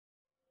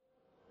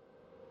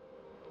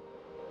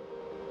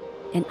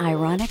an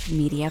Ironic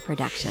Media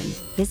production.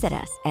 Visit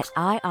us at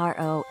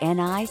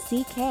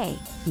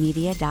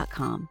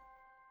ironickmedia.com.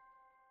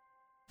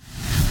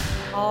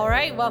 All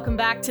right, welcome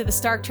back to the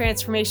Stark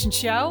Transformation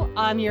Show.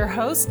 I'm your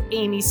host,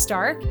 Amy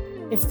Stark.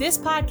 If this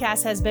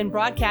podcast has been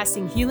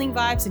broadcasting healing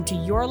vibes into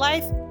your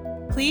life,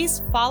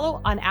 please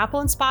follow on Apple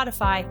and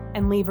Spotify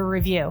and leave a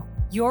review.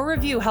 Your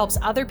review helps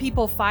other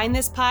people find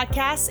this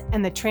podcast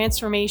and the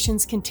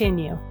transformations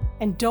continue.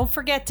 And don't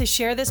forget to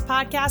share this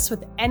podcast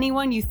with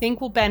anyone you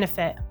think will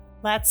benefit.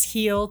 Let's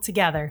heal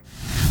together.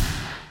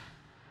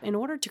 In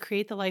order to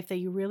create the life that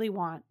you really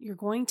want, you're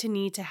going to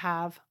need to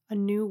have a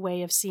new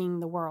way of seeing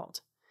the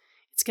world.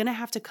 It's going to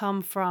have to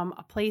come from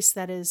a place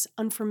that is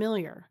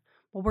unfamiliar,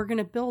 but we're going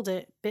to build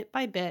it bit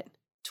by bit,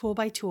 tool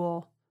by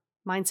tool,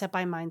 mindset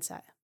by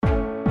mindset.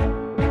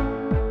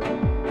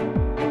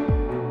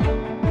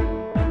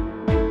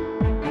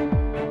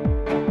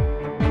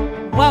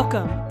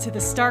 Welcome to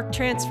the Stark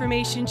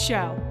Transformation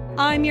Show.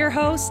 I'm your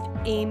host,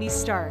 Amy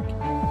Stark.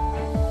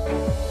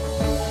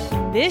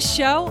 In this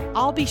show,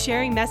 I'll be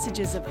sharing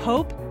messages of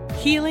hope,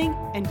 healing,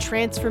 and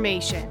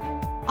transformation.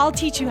 I'll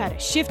teach you how to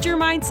shift your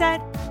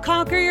mindset,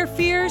 conquer your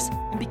fears,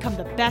 and become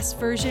the best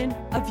version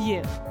of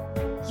you.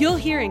 You'll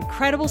hear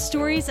incredible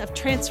stories of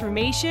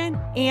transformation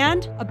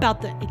and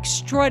about the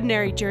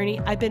extraordinary journey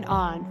I've been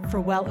on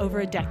for well over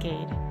a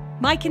decade.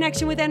 My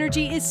connection with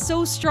energy is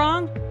so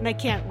strong, and I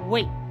can't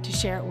wait to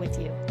share it with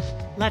you.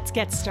 Let's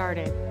get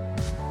started.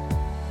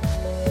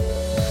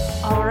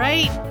 All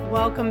right,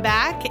 welcome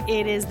back.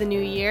 It is the new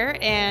year,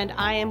 and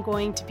I am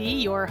going to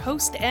be your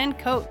host and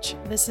coach.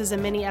 This is a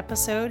mini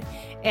episode,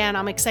 and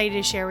I'm excited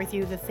to share with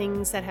you the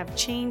things that have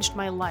changed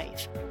my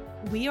life.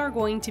 We are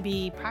going to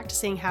be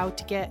practicing how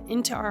to get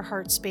into our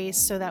heart space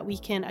so that we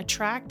can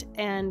attract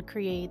and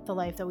create the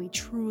life that we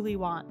truly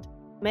want.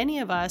 Many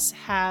of us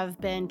have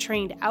been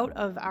trained out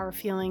of our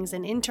feelings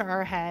and into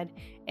our head,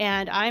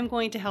 and I'm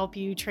going to help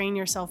you train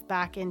yourself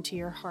back into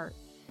your heart.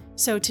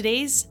 So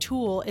today's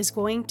tool is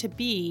going to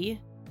be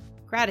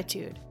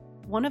gratitude.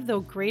 One of the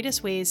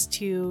greatest ways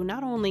to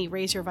not only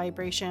raise your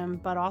vibration,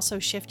 but also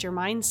shift your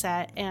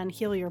mindset and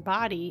heal your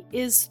body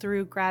is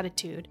through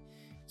gratitude.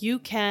 You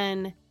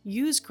can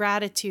use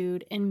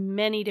gratitude in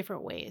many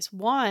different ways.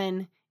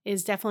 One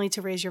is definitely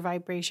to raise your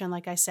vibration,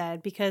 like I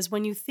said, because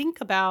when you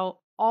think about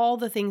all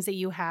the things that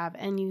you have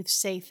and you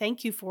say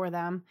thank you for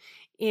them,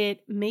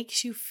 it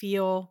makes you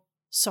feel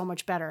so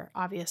much better,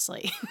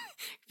 obviously,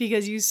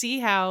 because you see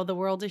how the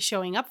world is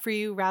showing up for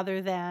you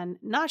rather than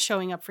not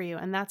showing up for you.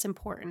 And that's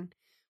important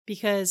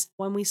because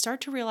when we start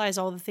to realize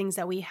all the things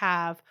that we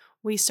have,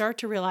 we start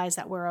to realize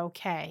that we're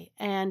okay.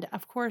 And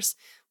of course,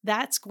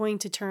 that's going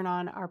to turn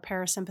on our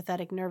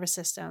parasympathetic nervous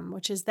system,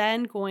 which is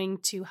then going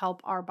to help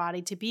our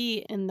body to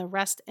be in the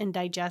rest and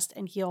digest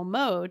and heal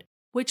mode,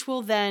 which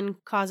will then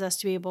cause us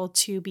to be able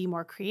to be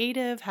more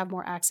creative, have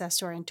more access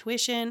to our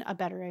intuition, a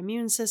better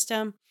immune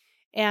system.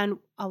 And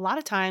a lot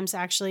of times,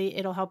 actually,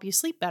 it'll help you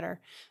sleep better.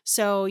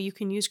 So you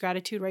can use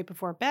gratitude right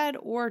before bed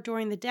or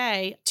during the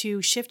day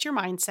to shift your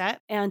mindset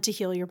and to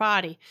heal your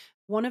body.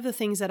 One of the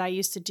things that I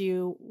used to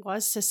do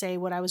was to say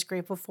what I was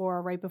grateful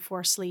for right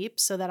before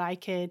sleep so that I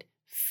could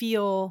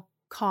feel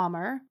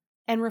calmer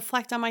and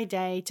reflect on my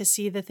day to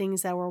see the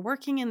things that were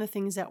working and the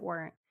things that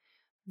weren't.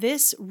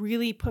 This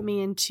really put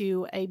me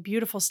into a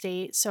beautiful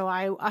state. So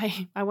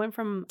I went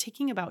from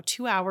taking about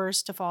 2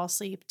 hours to fall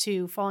asleep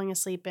to falling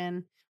asleep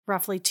in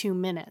roughly 2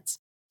 minutes.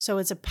 So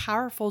it's a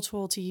powerful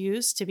tool to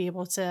use to be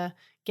able to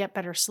get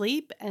better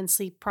sleep and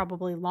sleep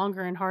probably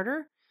longer and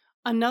harder.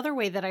 Another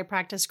way that I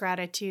practiced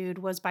gratitude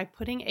was by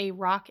putting a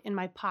rock in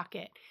my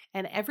pocket.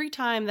 And every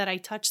time that I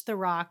touched the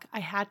rock,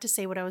 I had to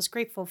say what I was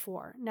grateful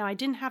for. Now, I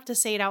didn't have to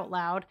say it out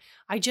loud.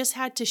 I just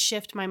had to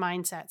shift my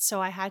mindset.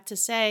 So I had to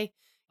say,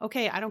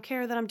 okay, I don't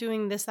care that I'm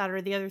doing this, that,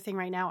 or the other thing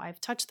right now.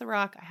 I've touched the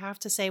rock. I have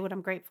to say what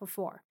I'm grateful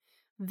for.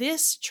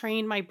 This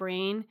trained my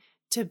brain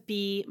to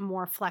be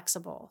more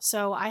flexible.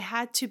 So I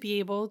had to be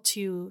able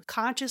to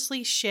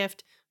consciously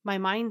shift my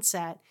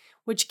mindset,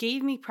 which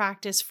gave me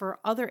practice for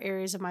other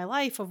areas of my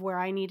life of where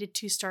I needed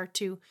to start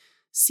to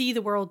see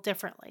the world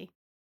differently.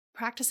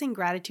 Practicing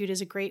gratitude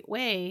is a great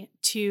way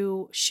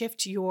to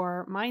shift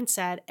your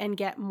mindset and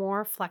get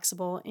more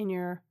flexible in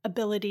your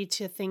ability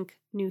to think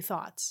new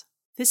thoughts.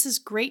 This is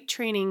great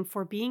training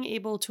for being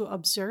able to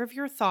observe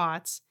your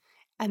thoughts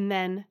and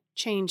then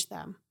change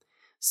them.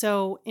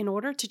 So in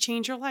order to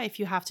change your life,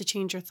 you have to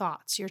change your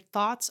thoughts. Your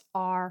thoughts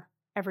are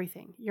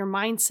everything. Your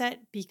mindset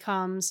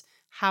becomes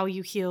how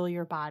you heal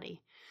your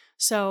body.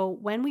 So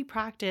when we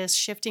practice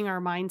shifting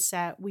our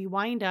mindset, we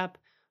wind up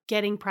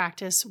getting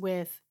practice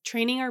with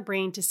training our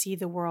brain to see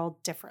the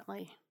world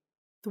differently.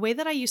 The way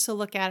that I used to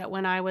look at it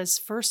when I was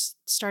first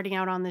starting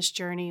out on this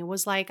journey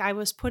was like I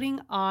was putting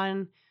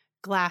on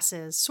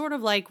glasses, sort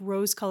of like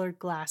rose-colored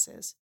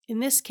glasses. In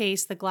this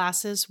case, the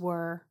glasses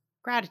were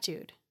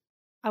gratitude.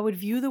 I would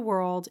view the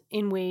world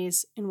in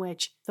ways in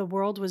which the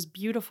world was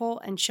beautiful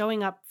and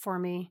showing up for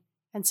me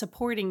and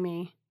supporting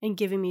me and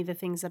giving me the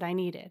things that I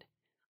needed.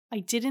 I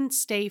didn't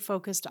stay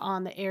focused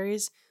on the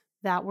areas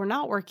that were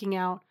not working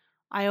out.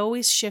 I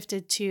always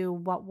shifted to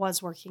what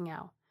was working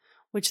out.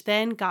 which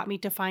then got me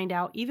to find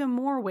out even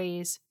more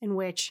ways in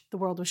which the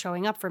world was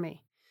showing up for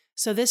me.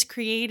 So this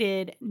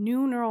created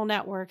new neural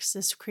networks.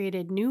 This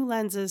created new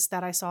lenses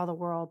that I saw the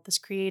world. This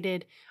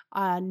created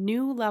a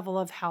new level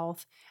of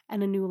health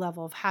and a new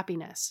level of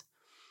happiness.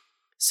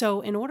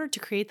 So in order to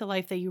create the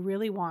life that you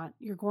really want,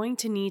 you're going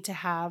to need to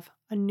have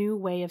a new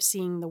way of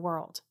seeing the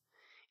world.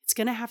 It's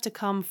going to have to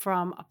come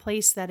from a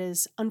place that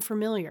is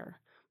unfamiliar,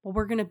 but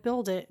we're going to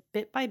build it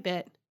bit by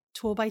bit,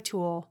 tool by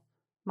tool,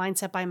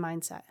 mindset by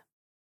mindset.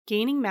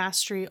 Gaining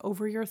mastery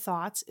over your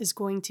thoughts is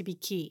going to be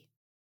key.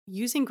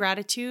 Using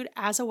gratitude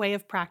as a way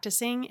of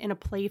practicing in a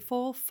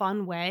playful,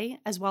 fun way,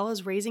 as well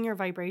as raising your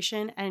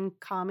vibration and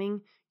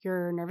calming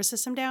your nervous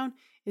system down,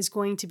 is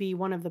going to be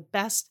one of the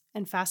best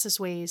and fastest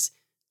ways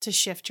to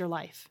shift your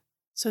life.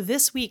 So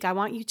this week, I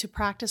want you to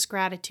practice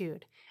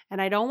gratitude.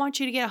 And I don't want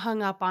you to get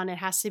hung up on it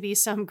has to be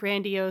some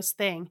grandiose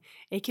thing.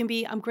 It can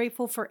be, I'm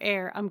grateful for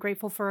air. I'm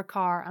grateful for a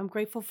car. I'm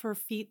grateful for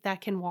feet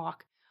that can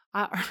walk,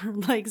 or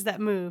legs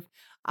that move.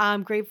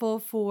 I'm grateful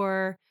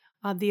for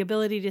the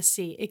ability to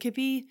see. It could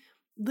be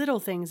little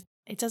things.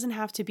 It doesn't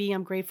have to be,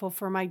 I'm grateful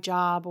for my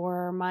job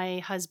or my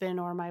husband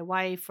or my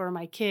wife or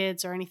my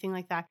kids or anything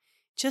like that.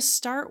 Just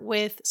start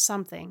with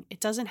something.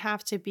 It doesn't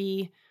have to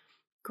be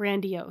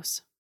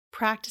grandiose.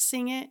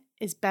 Practicing it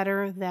is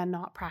better than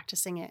not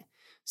practicing it.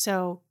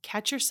 So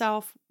catch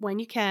yourself when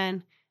you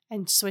can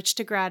and switch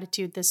to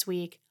gratitude this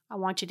week. I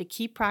want you to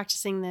keep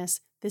practicing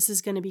this. This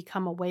is going to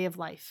become a way of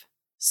life.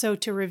 So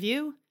to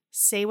review,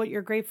 say what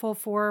you're grateful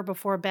for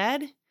before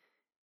bed.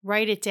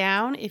 Write it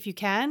down if you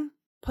can.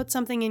 Put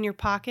something in your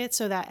pocket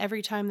so that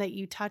every time that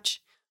you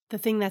touch the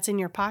thing that's in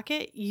your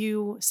pocket,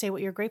 you say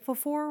what you're grateful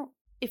for.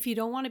 If you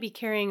don't want to be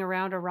carrying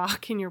around a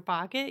rock in your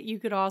pocket, you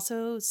could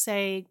also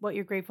say what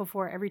you're grateful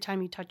for every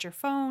time you touch your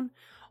phone,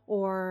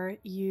 or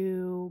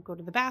you go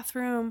to the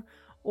bathroom,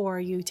 or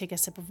you take a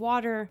sip of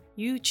water.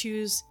 You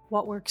choose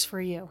what works for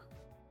you.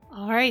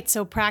 All right,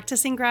 so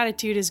practicing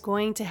gratitude is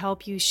going to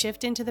help you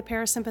shift into the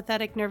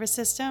parasympathetic nervous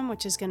system,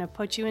 which is going to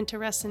put you into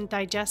rest and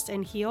digest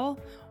and heal,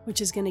 which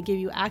is going to give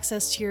you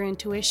access to your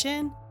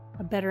intuition,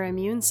 a better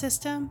immune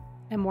system,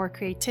 and more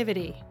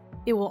creativity.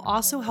 It will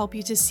also help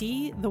you to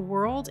see the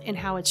world and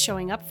how it's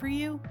showing up for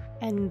you,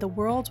 and the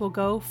world will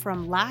go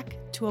from lack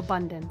to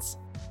abundance.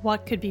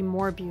 What could be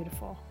more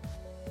beautiful?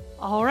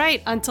 All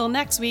right, until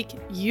next week,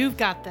 you've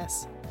got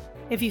this.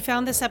 If you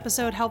found this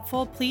episode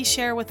helpful, please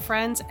share with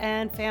friends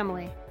and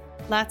family.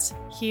 Let's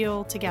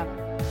heal together.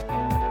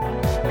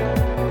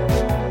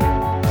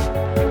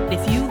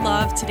 If you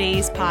love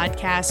today's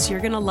podcast, you're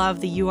going to love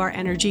the You Are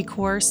Energy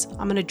course.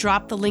 I'm going to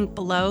drop the link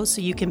below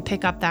so you can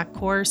pick up that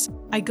course.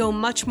 I go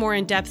much more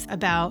in depth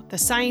about the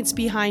science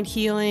behind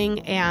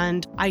healing,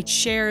 and I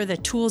share the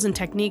tools and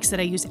techniques that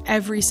I use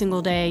every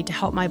single day to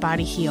help my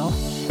body heal.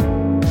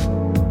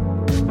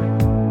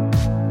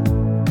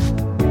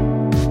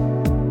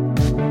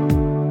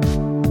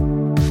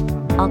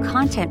 All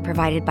content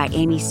provided by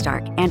Amy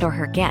Stark and or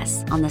her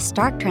guests on the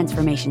Stark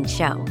Transformation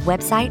Show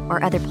website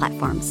or other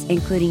platforms,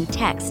 including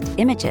text,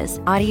 images,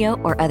 audio,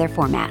 or other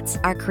formats,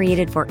 are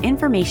created for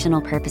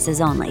informational purposes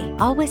only.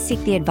 Always seek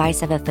the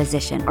advice of a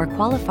physician or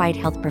qualified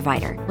health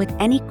provider with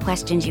any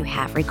questions you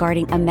have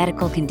regarding a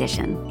medical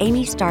condition.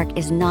 Amy Stark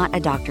is not a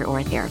doctor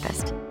or a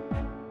therapist.